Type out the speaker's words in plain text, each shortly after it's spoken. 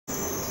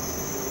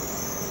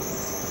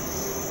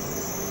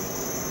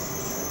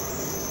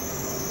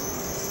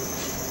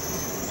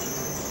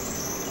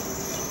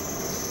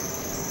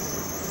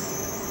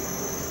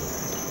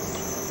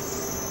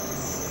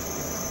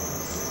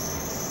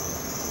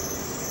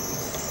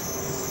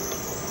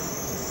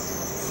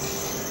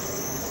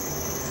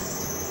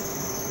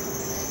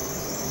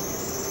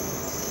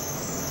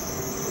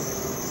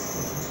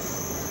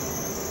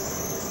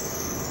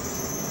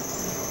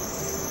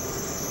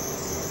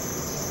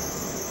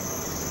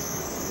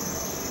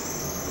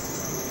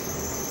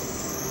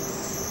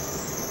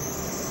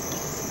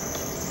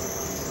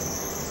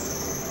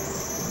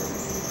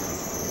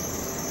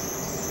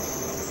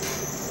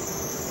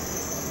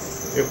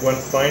if one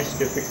finds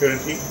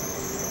difficulty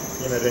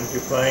in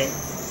identifying,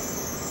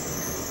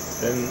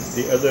 then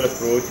the other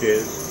approach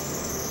is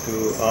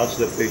to ask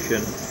the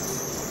patient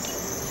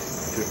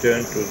to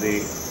turn to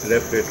the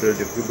left lateral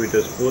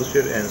decubitus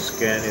posterior and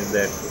scan in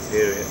that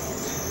area.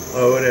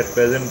 However, at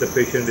present the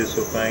patient is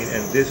supine,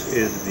 and this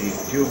is the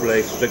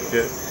tube-like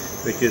structure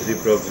which is the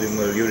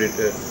proximal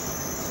ureter,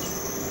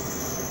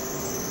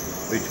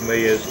 which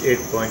measures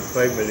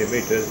 8.5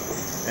 millimeters,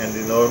 and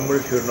the normal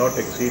should not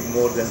exceed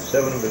more than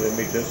 7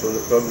 millimeters, so the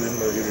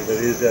proximal ureter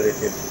is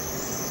dilated.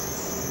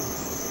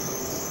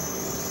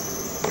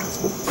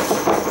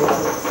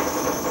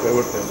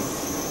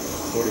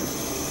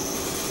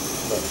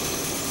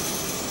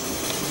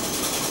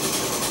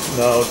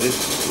 Now this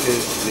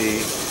is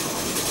the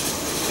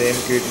same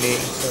kidney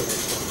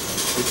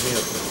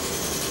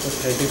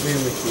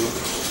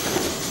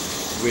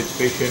with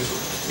patient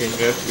in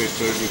left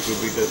lateral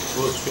decubitus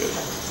posterior.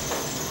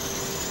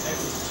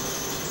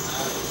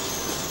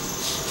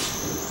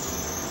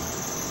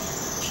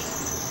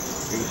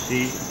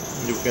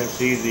 You can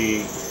see the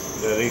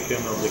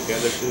dilation of the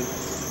calyces.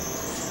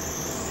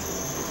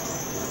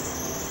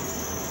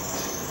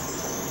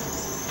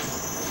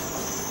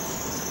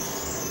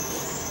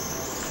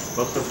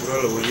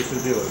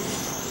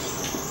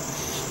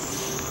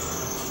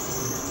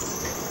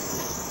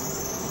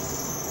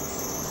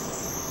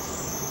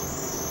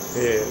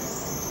 Here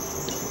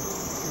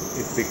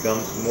it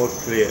becomes more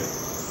clear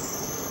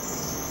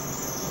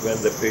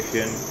when the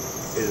patient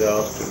is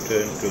asked to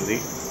turn to the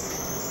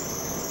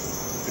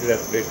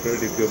left lateral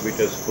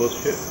decubitus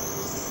posterior.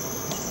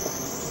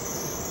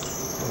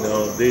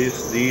 Now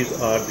these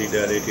are the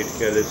dilated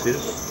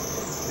calyces.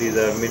 These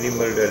are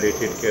minimal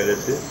dilated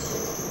calyces,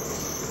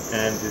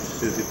 and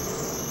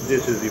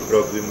this is the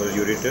proximal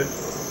ureter.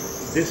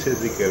 This is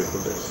the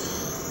calculus.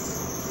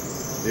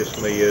 This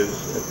measures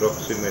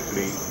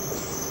approximately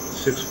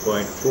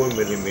 6.4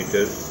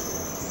 millimeters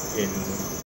in